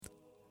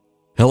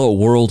Hello,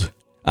 world.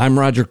 I'm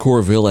Roger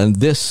Corville, and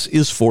this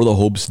is For the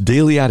Hope's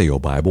Daily Audio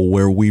Bible,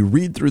 where we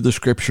read through the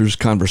Scriptures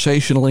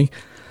conversationally,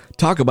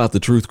 talk about the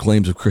truth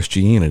claims of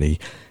Christianity,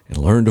 and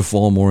learn to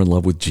fall more in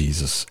love with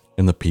Jesus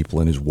and the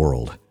people in His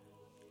world.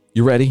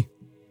 You ready?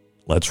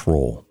 Let's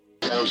roll.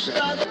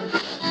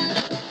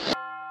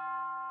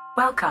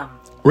 Welcome.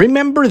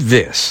 Remember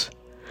this.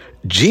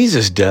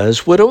 Jesus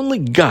does what only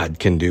God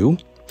can do.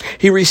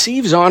 He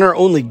receives honor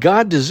only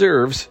God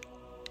deserves,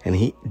 and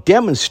He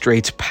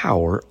demonstrates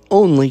power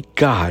only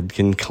God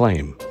can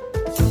claim.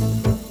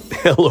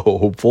 Hello,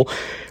 hopeful.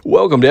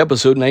 Welcome to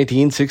episode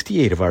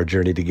 1968 of our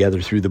journey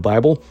together through the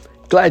Bible.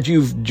 Glad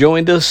you've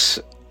joined us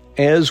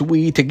as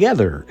we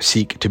together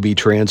seek to be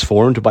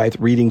transformed by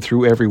reading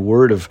through every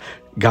word of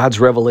God's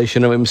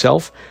revelation of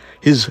Himself,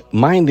 His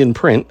mind in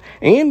print,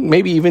 and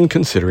maybe even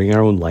considering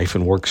our own life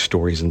and work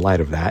stories in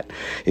light of that,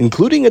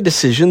 including a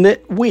decision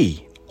that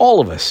we, all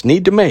of us,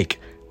 need to make.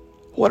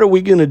 What are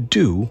we going to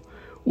do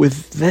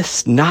with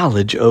this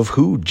knowledge of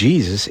who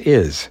Jesus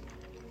is?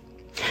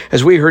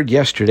 As we heard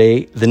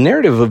yesterday, the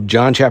narrative of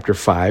John chapter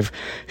 5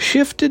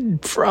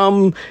 shifted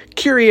from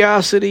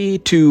curiosity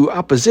to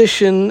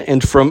opposition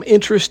and from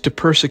interest to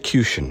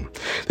persecution.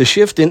 The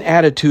shift in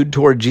attitude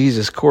toward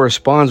Jesus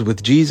corresponds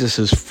with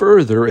Jesus'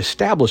 further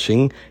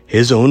establishing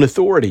His own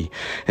authority.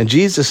 And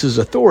Jesus'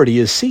 authority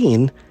is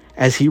seen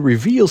as He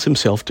reveals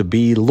Himself to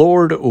be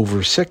Lord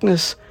over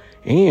sickness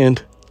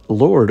and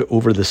Lord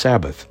over the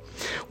Sabbath.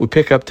 We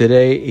pick up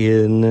today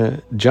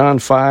in John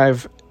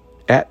 5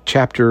 at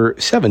chapter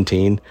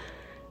 17.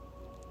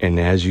 And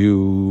as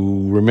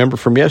you remember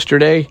from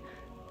yesterday,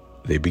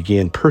 they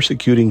began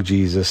persecuting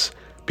Jesus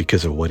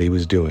because of what He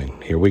was doing.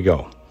 Here we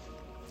go.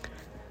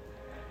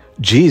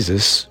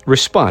 Jesus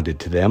responded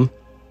to them,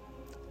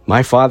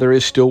 "My Father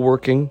is still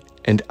working,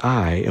 and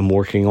I am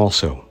working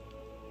also."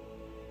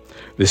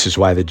 This is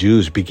why the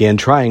Jews began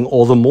trying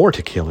all the more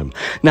to kill Him.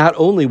 Not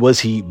only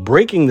was He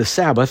breaking the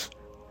Sabbath,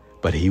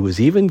 but He was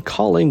even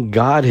calling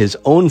God His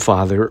own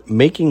Father,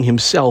 making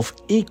Himself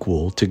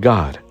equal to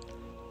God.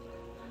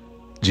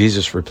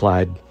 Jesus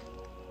replied,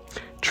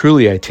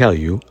 "Truly I tell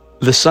you,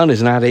 the Son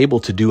is not able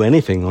to do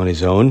anything on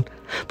His own,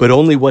 but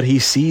only what He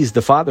sees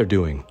the Father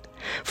doing.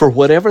 For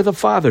whatever the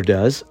Father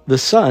does, the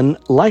Son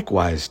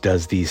likewise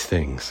does these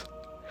things.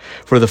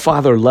 For the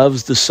Father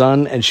loves the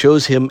Son and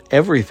shows Him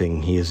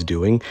everything He is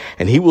doing,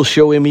 and He will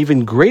show Him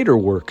even greater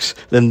works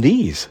than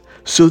these,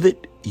 so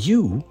that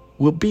you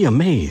will be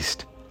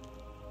amazed.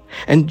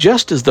 And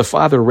just as the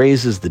Father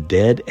raises the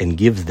dead and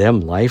gives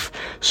them life,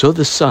 so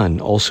the Son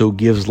also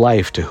gives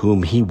life to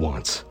whom He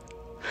wants.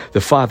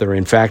 The Father,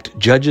 in fact,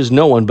 judges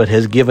no one, but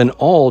has given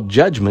all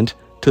judgment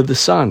to the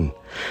Son,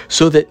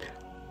 so that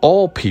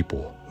all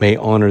people may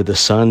honor the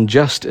Son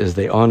just as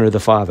they honor the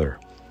Father.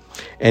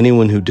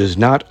 Anyone who does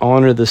not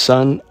honor the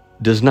Son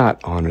does not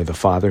honor the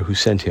Father who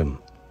sent Him.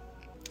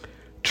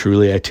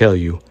 Truly I tell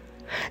you,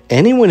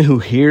 anyone who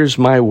hears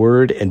my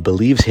word and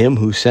believes Him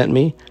who sent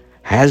me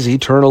has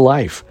eternal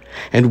life,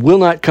 and will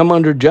not come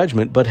under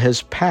judgment, but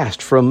has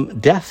passed from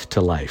death to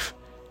life.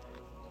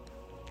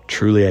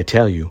 Truly I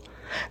tell you,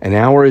 an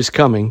hour is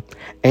coming,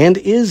 and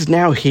is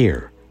now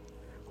here,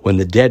 when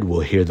the dead will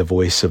hear the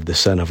voice of the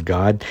Son of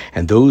God,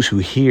 and those who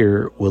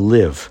hear will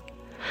live.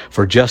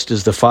 For just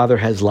as the Father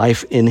has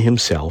life in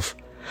Himself,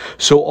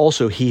 so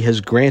also He has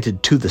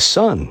granted to the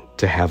Son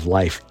to have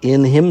life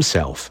in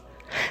Himself.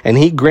 And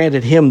He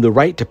granted Him the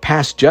right to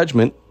pass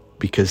judgment,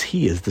 because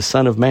He is the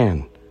Son of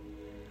Man.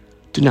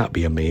 Do not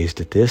be amazed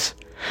at this,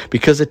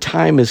 because a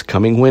time is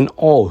coming when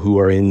all who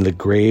are in the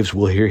graves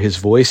will hear His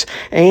voice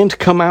and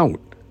come out.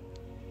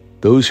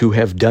 Those who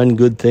have done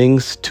good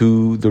things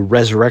to the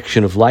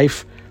resurrection of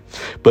life,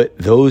 but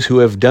those who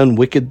have done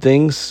wicked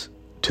things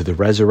to the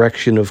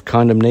resurrection of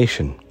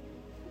condemnation.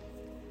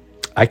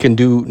 I can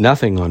do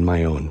nothing on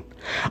my own.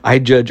 I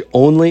judge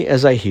only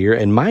as I hear,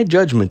 and my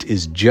judgment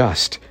is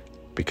just,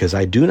 because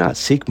I do not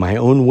seek my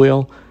own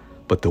will,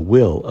 but the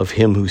will of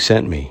Him who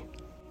sent me.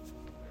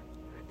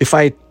 If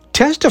I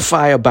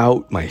testify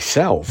about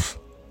myself,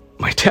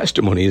 my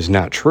testimony is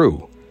not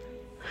true.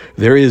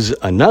 There is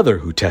another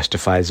who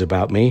testifies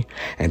about me,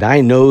 and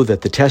I know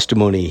that the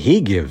testimony he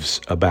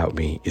gives about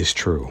me is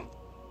true.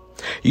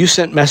 You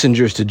sent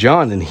messengers to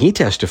John, and he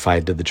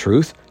testified to the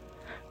truth.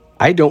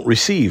 I don't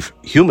receive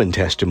human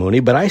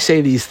testimony, but I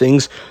say these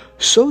things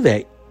so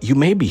that you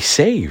may be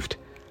saved.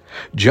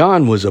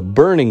 John was a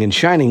burning and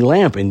shining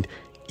lamp, and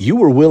you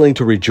were willing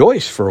to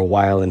rejoice for a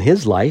while in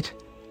his light.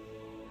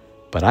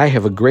 But I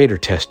have a greater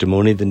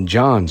testimony than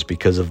John's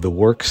because of the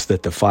works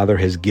that the Father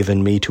has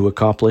given me to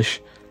accomplish.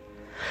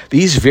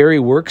 These very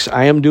works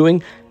I am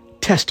doing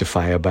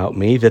testify about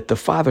me that the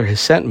Father has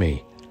sent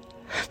me.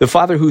 The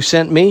Father who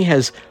sent me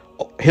has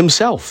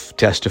Himself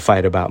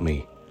testified about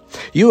me.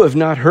 You have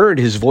not heard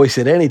His voice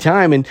at any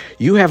time, and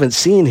you haven't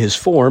seen His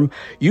form.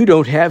 You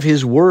don't have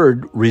His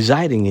word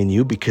residing in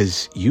you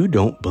because you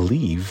don't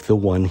believe the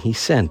one He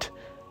sent.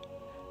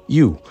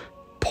 You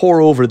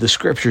pore over the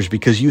Scriptures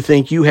because you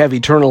think you have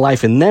eternal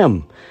life in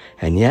them,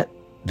 and yet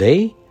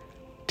they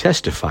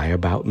testify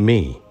about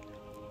me.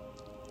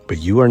 but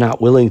you are not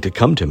willing to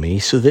come to me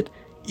so that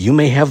you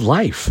may have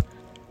life.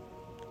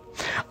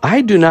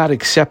 I do not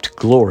accept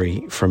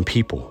glory from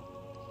people,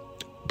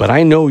 but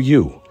I know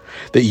you,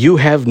 that you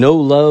have no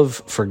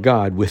love for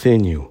God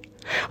within you.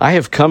 I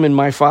have come in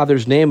my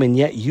Father's name, and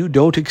yet you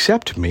don't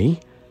accept me.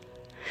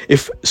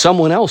 If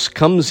someone else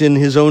comes in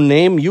his own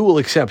name, you will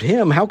accept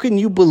him. How can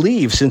you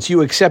believe, since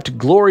you accept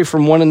glory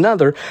from one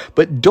another,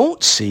 but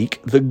don't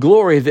seek the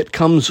glory that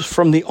comes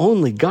from the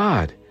only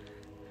God?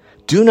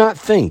 Do not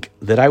think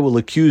that I will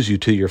accuse you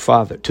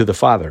to the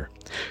Father.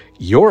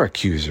 Your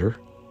accuser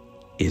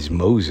is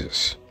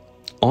Moses,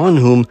 on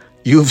whom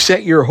you have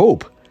set your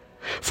hope.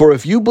 For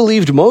if you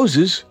believed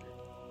Moses,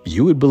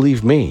 you would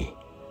believe me,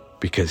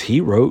 because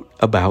he wrote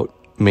about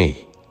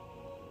me.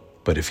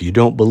 But if you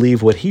don't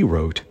believe what he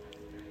wrote,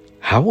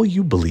 how will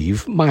you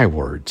believe my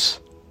words?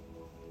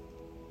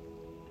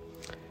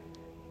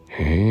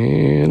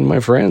 And my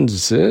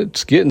friends,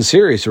 it's getting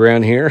serious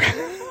around here.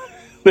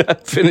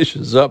 That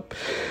finishes up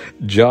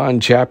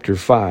John chapter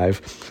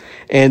 5.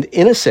 And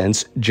in a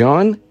sense,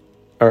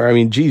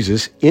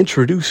 Jesus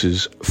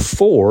introduces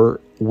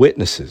 4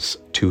 witnesses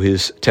to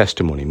his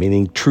testimony,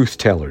 meaning truth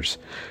tellers.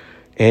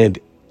 And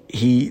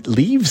he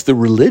leaves the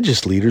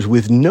religious leaders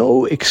with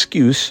no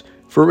excuse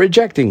for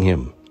rejecting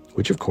him,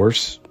 which of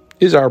course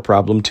is our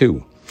problem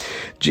too.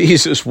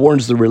 Jesus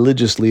warns the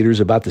religious leaders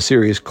about the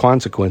serious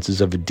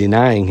consequences of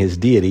denying his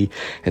deity,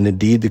 and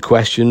indeed the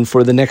question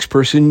for the next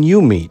person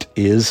you meet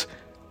is,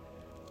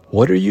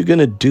 what are you going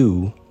to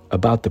do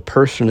about the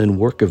person and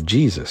work of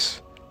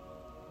Jesus?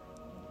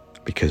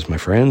 Because, my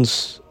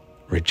friends,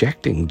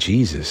 rejecting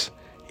Jesus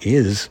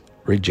is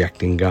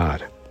rejecting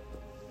God.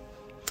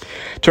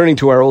 Turning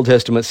to our Old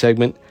Testament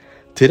segment,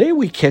 today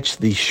we catch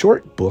the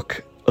short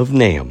book of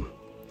Nahum.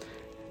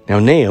 Now,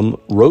 Nahum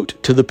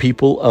wrote to the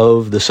people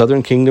of the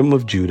southern kingdom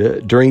of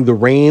Judah during the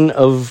reign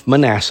of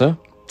Manasseh,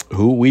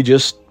 who we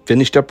just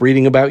finished up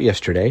reading about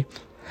yesterday.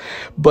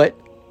 But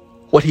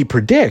what he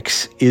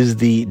predicts is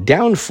the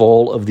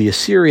downfall of the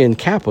Assyrian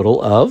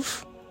capital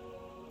of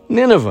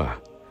Nineveh.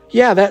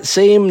 Yeah, that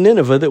same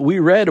Nineveh that we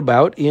read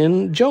about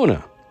in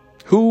Jonah,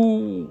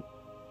 who,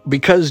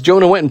 because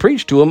Jonah went and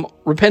preached to them,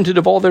 repented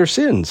of all their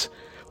sins.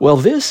 Well,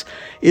 this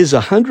is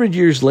 100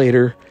 years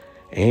later,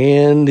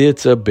 and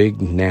it's a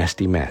big,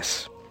 nasty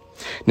mess.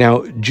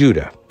 Now,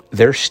 Judah,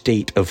 their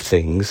state of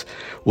things,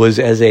 was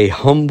as a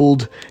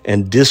humbled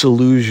and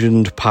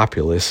disillusioned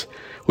populace,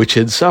 which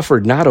had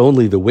suffered not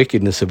only the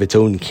wickedness of its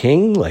own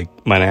king, like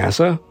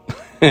Manasseh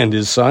and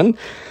his son,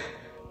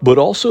 but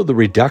also the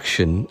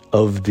reduction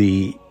of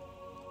their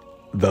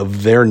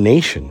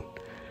nation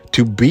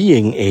to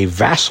being a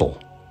vassal,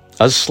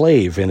 a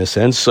slave, in a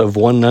sense, of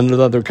one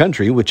another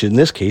country, which in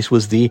this case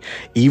was the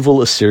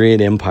evil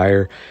Assyrian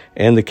Empire,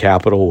 and the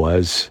capital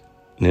was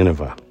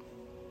Nineveh.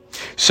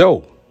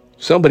 So,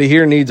 somebody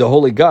here needs a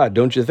holy God,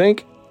 don't you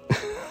think?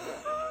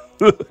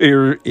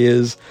 Here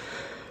is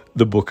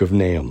the book of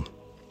Nahum.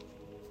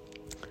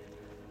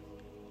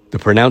 The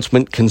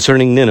pronouncement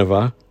concerning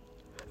Nineveh,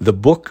 the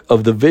book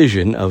of the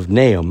vision of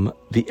Nahum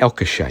the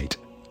Elkoshite.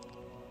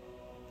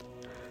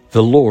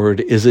 The Lord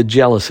is a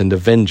jealous and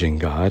avenging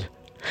God.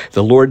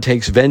 The Lord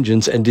takes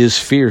vengeance and is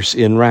fierce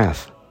in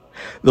wrath.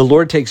 The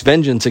Lord takes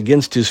vengeance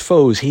against his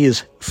foes. He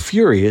is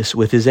furious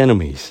with his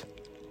enemies.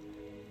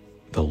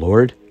 The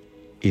Lord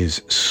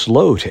is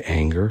slow to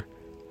anger,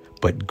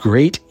 but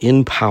great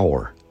in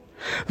power.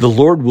 The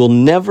Lord will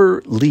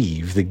never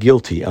leave the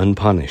guilty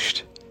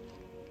unpunished.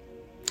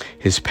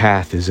 His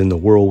path is in the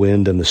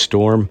whirlwind and the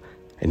storm,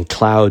 and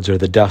clouds are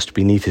the dust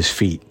beneath his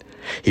feet.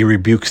 He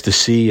rebukes the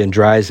sea and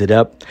dries it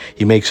up.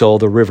 He makes all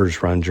the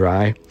rivers run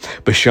dry.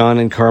 Bashan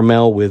and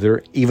Carmel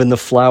wither, even the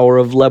flower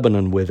of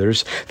Lebanon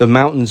withers. The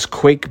mountains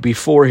quake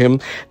before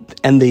him,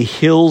 and the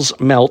hills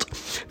melt.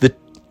 The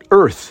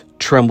earth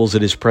trembles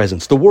at his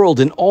presence, the world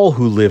and all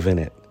who live in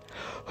it.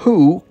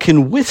 Who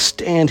can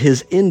withstand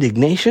his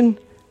indignation?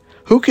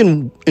 Who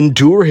can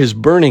endure his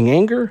burning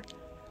anger?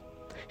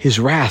 His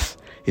wrath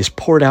is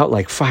poured out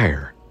like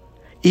fire.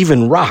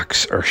 Even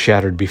rocks are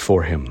shattered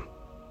before him.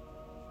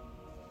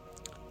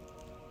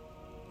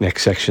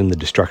 Next section, the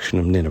destruction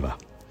of Nineveh.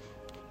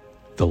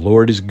 The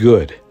Lord is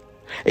good,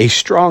 a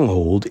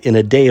stronghold in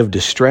a day of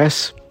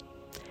distress.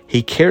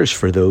 He cares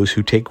for those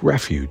who take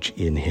refuge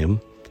in him.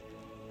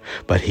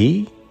 But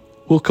he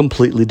will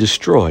completely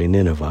destroy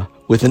Nineveh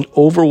with an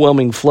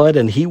overwhelming flood,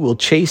 and he will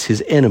chase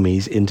his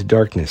enemies into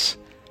darkness.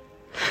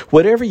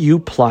 Whatever you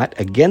plot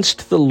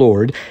against the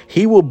Lord,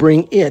 he will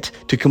bring it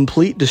to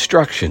complete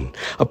destruction.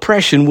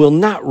 Oppression will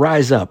not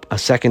rise up a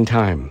second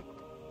time.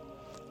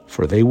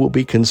 For they will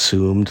be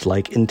consumed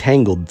like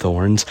entangled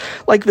thorns,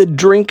 like the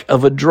drink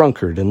of a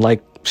drunkard, and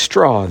like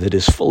straw that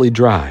is fully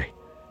dry.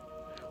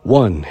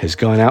 One has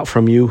gone out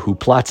from you who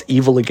plots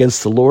evil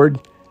against the Lord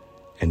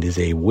and is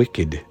a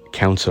wicked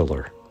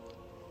counselor.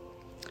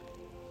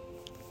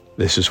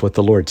 This is what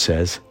the Lord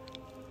says.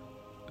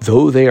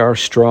 Though they are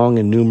strong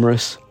and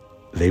numerous,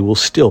 they will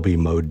still be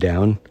mowed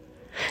down,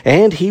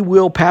 and he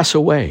will pass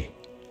away.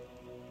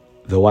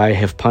 Though I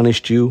have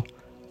punished you,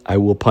 I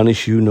will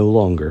punish you no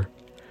longer.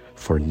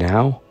 For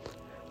now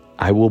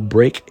I will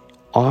break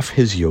off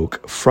his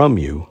yoke from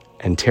you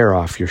and tear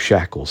off your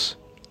shackles.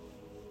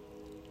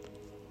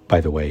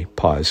 By the way,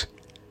 pause.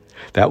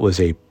 That was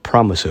a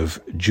promise of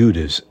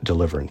Judah's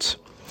deliverance.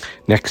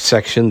 Next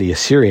section, the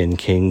Assyrian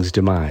king's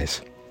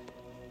demise.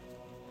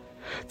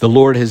 The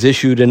Lord has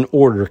issued an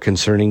order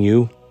concerning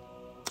you.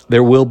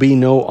 There will be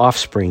no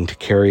offspring to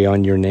carry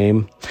on your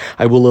name.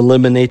 I will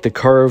eliminate the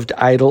carved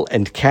idol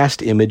and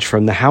cast image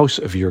from the house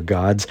of your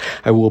gods.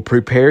 I will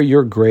prepare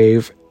your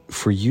grave,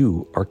 for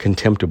you are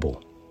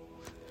contemptible.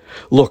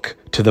 Look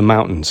to the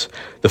mountains,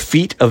 the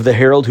feet of the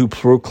herald who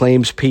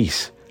proclaims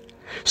peace.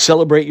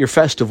 Celebrate your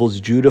festivals,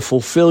 Judah.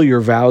 Fulfill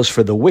your vows,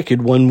 for the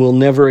wicked one will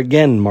never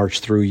again march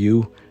through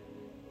you.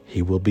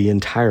 He will be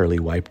entirely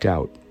wiped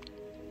out.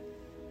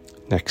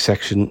 Next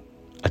section,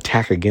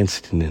 attack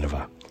against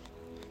Nineveh.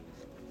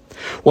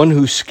 One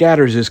who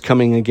scatters is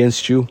coming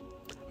against you.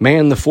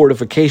 Man the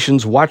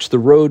fortifications, watch the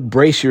road,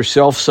 brace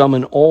yourself,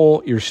 summon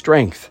all your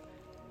strength.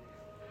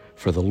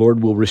 For the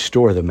Lord will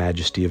restore the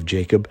majesty of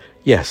Jacob,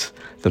 yes,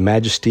 the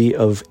majesty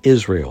of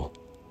Israel,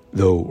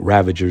 though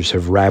ravagers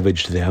have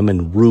ravaged them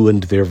and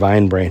ruined their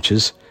vine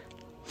branches.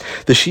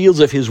 The shields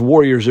of his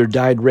warriors are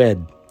dyed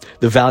red.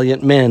 The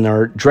valiant men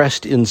are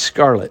dressed in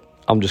scarlet.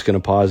 I'm just going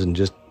to pause and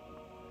just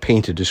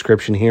paint a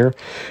description here.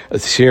 The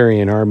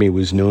Assyrian army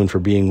was known for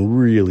being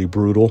really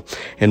brutal,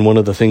 and one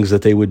of the things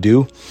that they would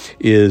do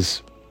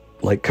is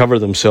cover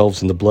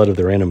themselves in the blood of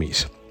their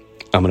enemies.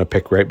 I'm going to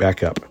pick right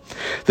back up.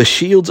 The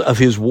shields of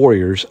his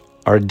warriors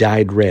are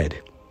dyed red.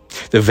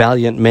 The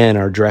valiant men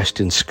are dressed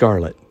in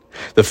scarlet.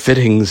 The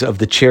fittings of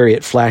the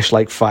chariot flash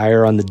like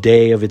fire on the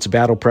day of its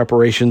battle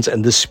preparations,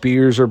 and the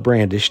spears are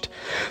brandished.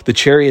 The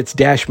chariots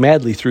dash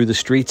madly through the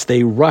streets.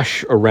 They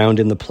rush around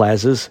in the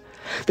plazas.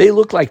 They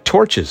look like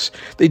torches.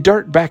 They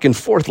dart back and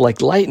forth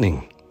like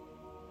lightning.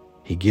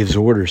 He gives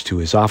orders to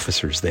his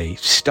officers. They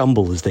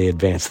stumble as they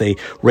advance. They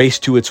race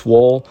to its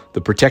wall.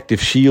 The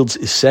protective shields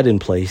is set in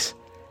place.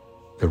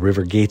 The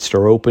river gates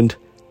are opened,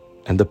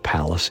 and the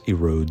palace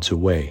erodes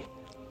away.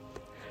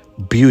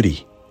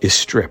 Beauty is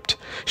stripped.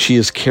 She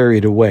is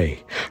carried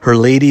away. Her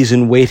ladies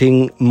in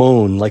waiting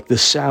moan like the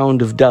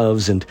sound of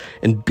doves and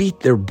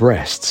beat their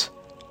breasts.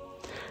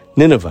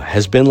 Nineveh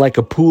has been like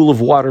a pool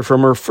of water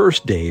from her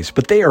first days,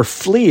 but they are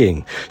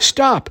fleeing.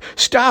 Stop,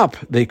 stop,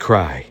 they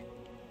cry.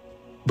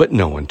 But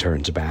no one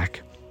turns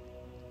back.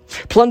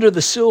 Plunder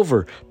the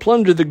silver,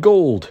 plunder the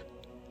gold.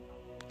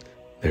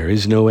 There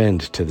is no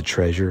end to the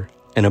treasure,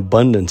 an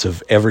abundance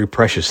of every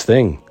precious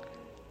thing.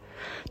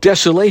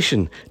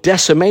 Desolation,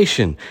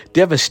 decimation,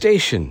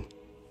 devastation.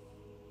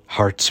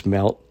 Hearts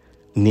melt,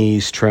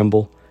 knees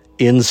tremble,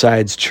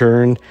 insides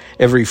churn,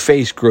 every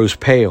face grows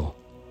pale.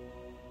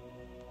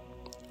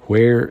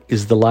 Where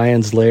is the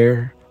lion's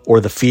lair, or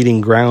the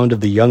feeding ground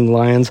of the young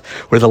lions,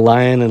 where the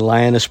lion and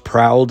lioness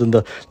prowled and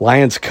the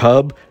lion's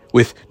cub,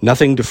 with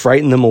nothing to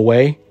frighten them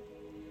away?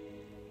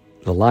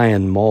 The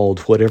lion mauled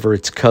whatever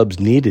its cubs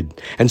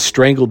needed and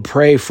strangled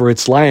prey for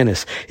its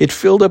lioness. It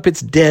filled up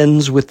its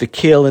dens with the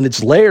kill and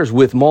its lairs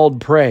with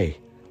mauled prey.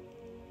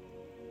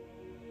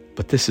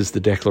 But this is the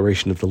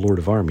declaration of the Lord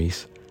of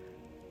armies.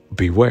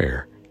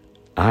 Beware,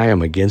 I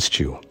am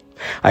against you.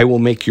 I will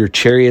make your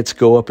chariots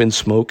go up in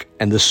smoke,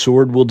 and the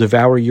sword will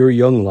devour your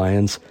young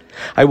lions.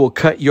 I will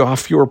cut you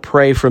off your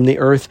prey from the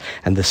earth,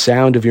 and the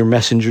sound of your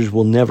messengers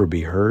will never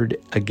be heard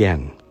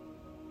again.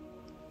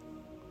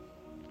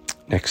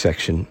 Next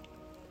section,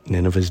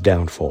 Nineveh's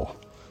downfall.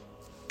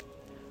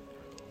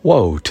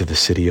 Woe to the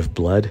city of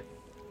blood,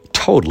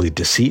 totally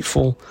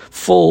deceitful,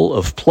 full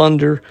of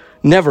plunder,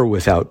 never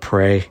without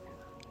prey.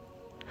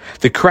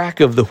 The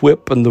crack of the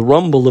whip and the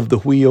rumble of the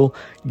wheel,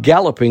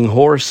 galloping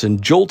horse and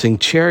jolting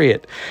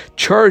chariot,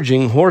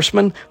 charging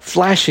horseman,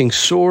 flashing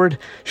sword,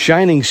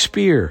 shining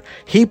spear,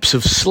 heaps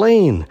of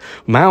slain,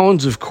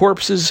 mounds of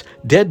corpses,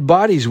 dead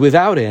bodies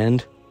without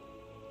end.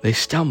 They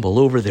stumble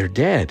over their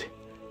dead.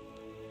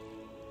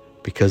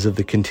 Because of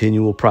the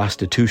continual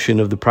prostitution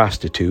of the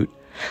prostitute,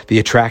 the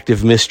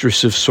attractive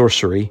mistress of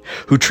sorcery,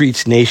 who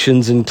treats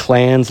nations and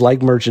clans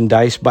like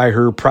merchandise by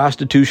her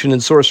prostitution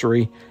and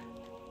sorcery,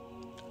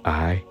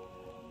 I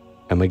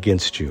am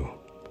against you.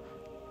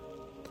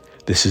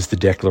 This is the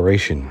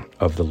declaration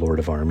of the Lord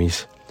of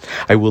armies.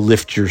 I will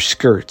lift your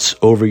skirts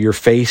over your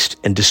face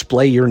and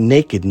display your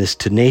nakedness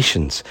to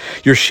nations,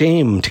 your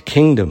shame to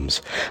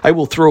kingdoms. I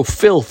will throw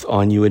filth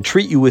on you and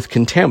treat you with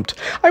contempt.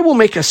 I will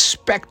make a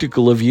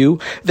spectacle of you.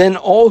 Then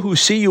all who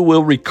see you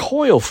will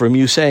recoil from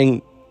you,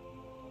 saying,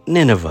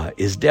 Nineveh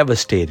is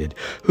devastated.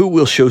 Who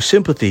will show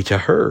sympathy to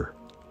her?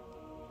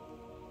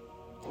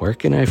 Where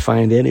can I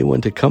find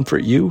anyone to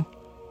comfort you?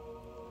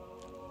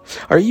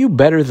 Are you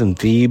better than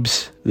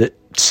Thebes, that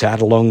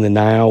sat along the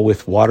Nile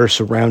with water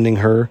surrounding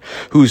her,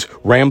 whose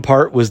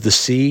rampart was the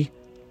sea,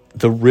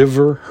 the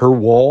river her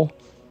wall?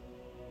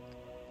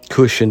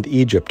 Cush and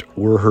Egypt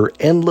were her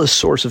endless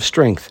source of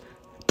strength.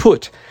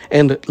 Put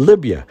and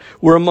Libya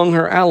were among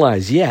her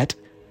allies, yet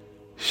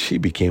she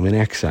became an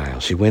exile.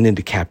 She went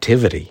into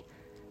captivity.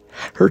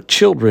 Her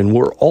children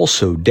were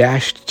also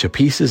dashed to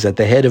pieces at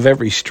the head of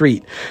every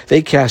street.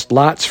 They cast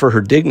lots for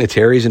her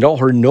dignitaries, and all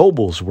her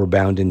nobles were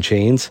bound in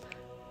chains.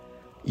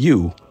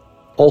 You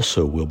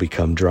also will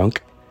become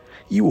drunk.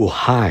 You will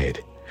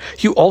hide.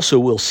 You also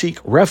will seek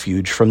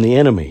refuge from the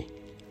enemy.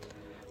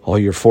 All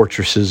your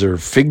fortresses are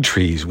fig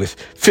trees with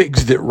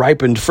figs that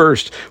ripened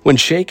first. When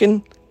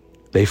shaken,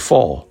 they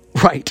fall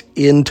right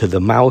into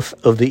the mouth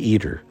of the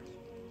eater.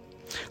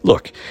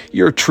 Look,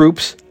 your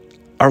troops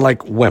are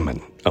like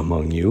women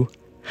among you.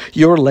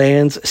 Your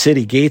land's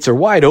city gates are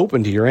wide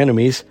open to your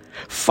enemies.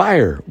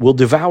 Fire will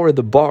devour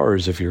the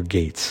bars of your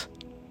gates.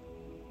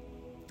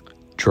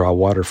 Draw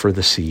water for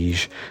the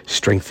siege,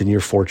 strengthen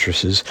your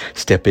fortresses,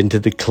 step into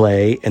the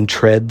clay and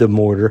tread the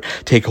mortar,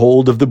 take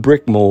hold of the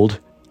brick mold.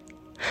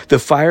 The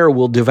fire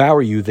will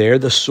devour you there,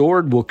 the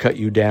sword will cut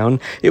you down,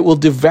 it will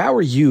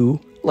devour you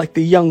like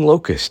the young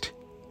locust.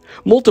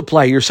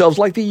 Multiply yourselves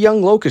like the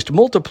young locust,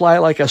 multiply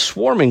like a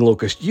swarming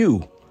locust,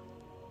 you.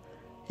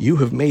 You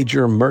have made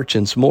your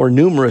merchants more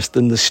numerous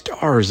than the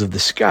stars of the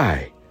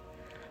sky.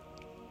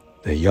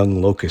 The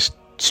young locust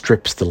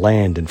strips the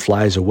land and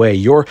flies away.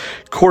 Your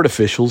court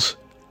officials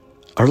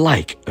are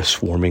like a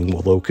swarming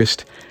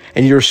locust,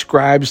 and your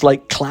scribes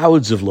like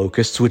clouds of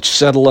locusts which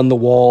settle on the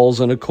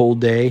walls on a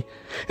cold day.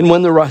 And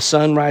when the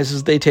sun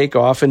rises, they take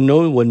off, and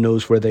no one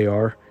knows where they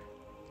are.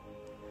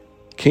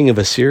 King of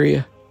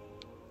Assyria,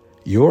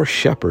 your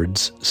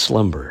shepherds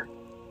slumber.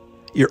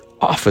 Your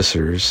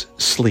officers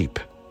sleep.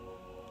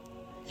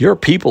 Your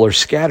people are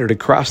scattered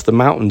across the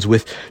mountains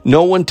with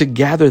no one to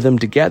gather them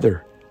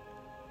together.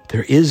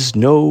 There is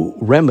no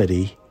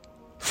remedy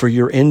for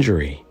your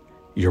injury.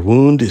 Your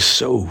wound is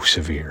so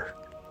severe.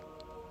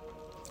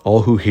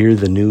 All who hear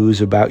the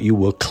news about you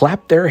will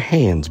clap their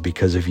hands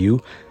because of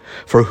you,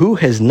 for who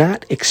has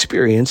not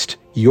experienced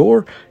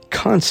your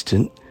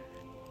constant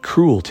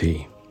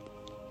cruelty?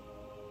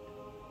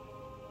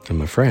 And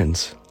my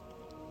friends,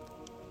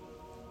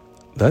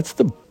 that's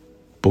the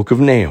book of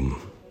Nahum.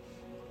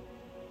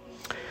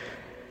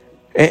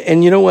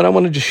 And you know what? I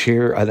wanted to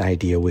share an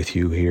idea with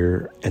you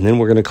here, and then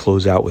we're going to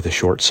close out with a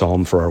short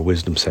psalm for our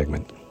wisdom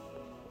segment.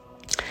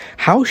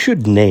 How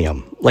should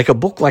Nahum, like a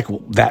book like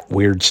that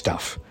weird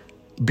stuff,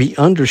 be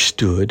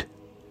understood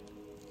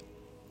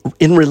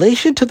in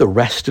relation to the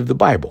rest of the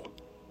Bible?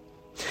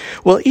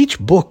 Well, each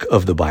book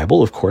of the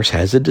Bible, of course,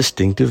 has a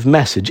distinctive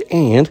message,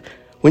 and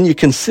when you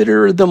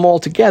consider them all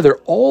together,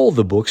 all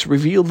the books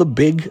reveal the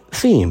big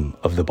theme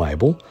of the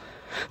Bible,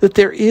 that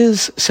there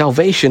is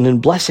salvation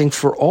and blessing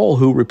for all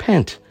who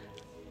repent.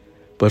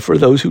 But for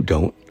those who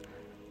don't,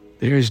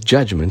 there is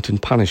judgment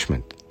and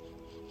punishment.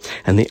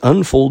 And the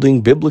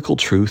unfolding biblical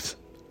truth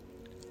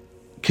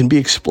can be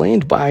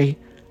explained by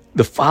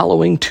the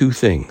following two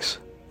things.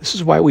 This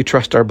is why we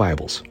trust our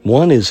Bibles.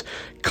 One is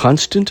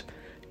constant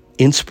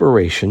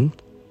inspiration,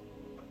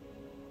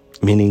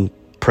 meaning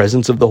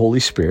presence of the Holy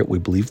Spirit.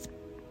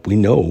 We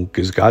know,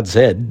 because God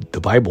said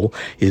the Bible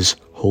is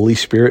Holy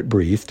Spirit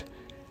breathed.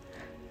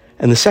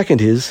 And the second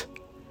is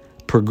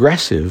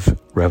progressive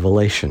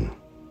revelation,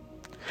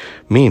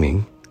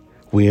 meaning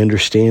we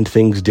understand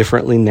things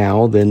differently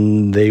now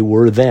than they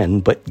were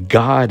then, but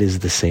God is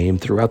the same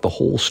throughout the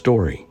whole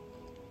story,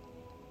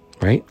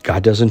 right?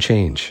 God doesn't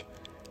change.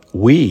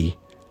 We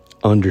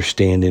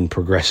understand in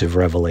progressive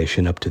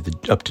revelation up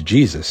to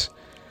Jesus,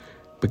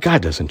 but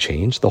God doesn't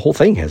change. The whole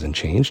thing hasn't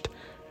changed.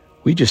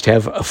 We just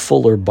have a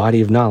fuller body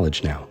of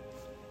knowledge now.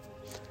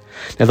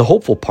 Now, the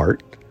hopeful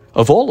part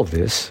of all of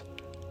this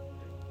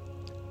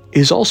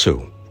is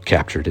also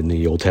captured in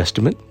the Old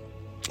Testament.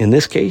 In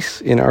this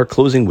case, in our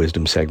closing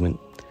wisdom segment,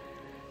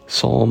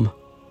 Psalm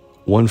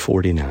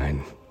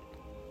 149.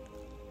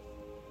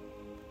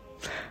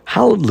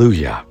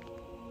 Hallelujah!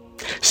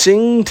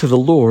 Sing to the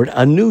Lord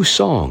a new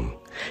song,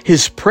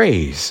 his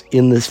praise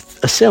in the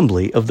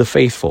assembly of the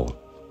faithful.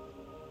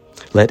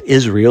 Let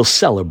Israel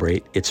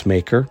celebrate its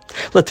Maker.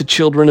 Let the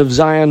children of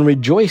Zion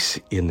rejoice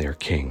in their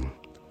King.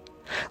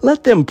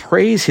 Let them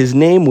praise his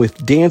name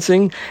with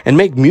dancing and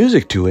make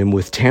music to him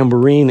with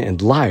tambourine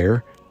and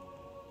lyre.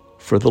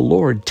 For the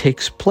Lord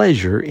takes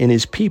pleasure in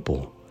his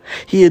people.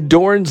 He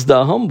adorns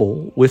the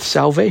humble with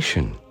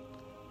salvation.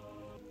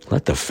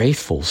 Let the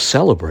faithful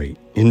celebrate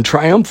in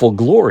triumphal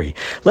glory.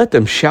 Let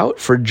them shout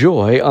for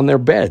joy on their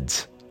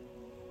beds.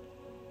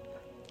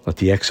 Let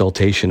the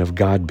exaltation of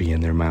God be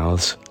in their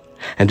mouths,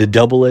 and a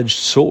double-edged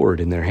sword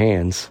in their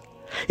hands,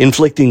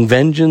 inflicting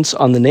vengeance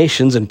on the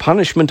nations and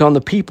punishment on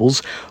the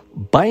peoples,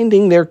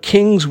 binding their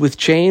kings with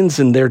chains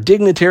and their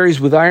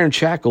dignitaries with iron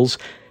shackles,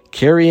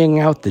 carrying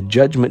out the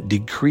judgment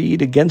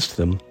decreed against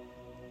them.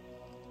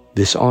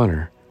 This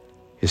honor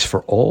is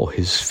for all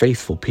his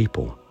faithful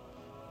people.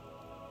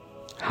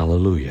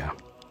 Hallelujah.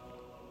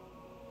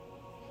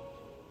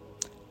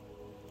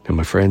 Now,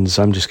 my friends,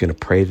 I'm just going to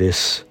pray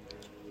this.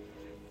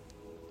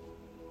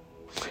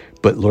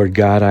 But Lord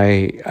God,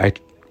 I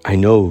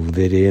know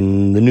that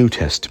in the New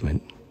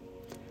Testament,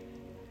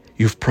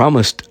 you've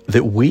promised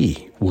that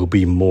we will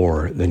be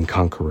more than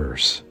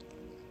conquerors.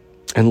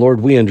 And Lord,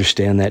 we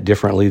understand that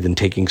differently than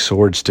taking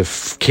swords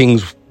to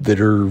kings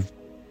that are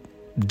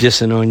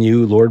dissing on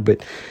you, Lord,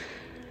 but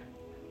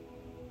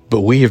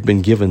we have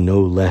been given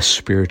no less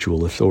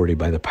spiritual authority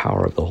by the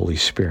power of the Holy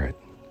Spirit.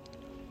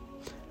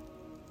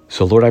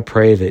 So, Lord, I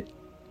pray that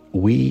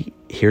we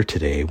here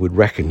today would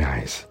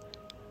recognize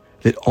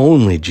that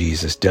only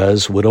Jesus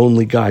does what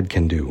only God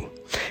can do,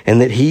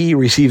 and that he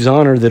receives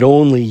honor that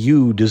only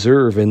you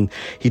deserve, and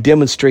he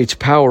demonstrates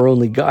power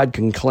only God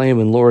can claim.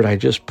 And Lord, I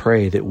just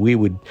pray that we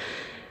would,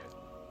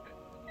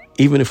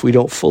 even if we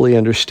don't fully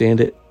understand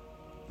it,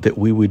 that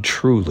we would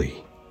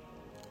truly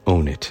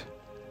own it,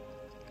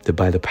 that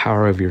by the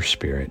power of your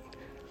Spirit,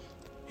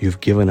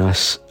 you've given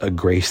us a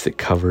grace that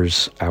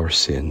covers our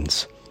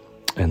sins.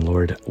 And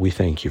Lord, we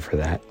thank you for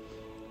that.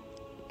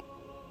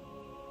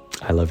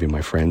 I love you,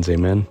 my friends.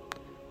 Amen.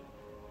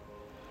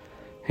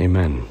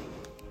 Amen.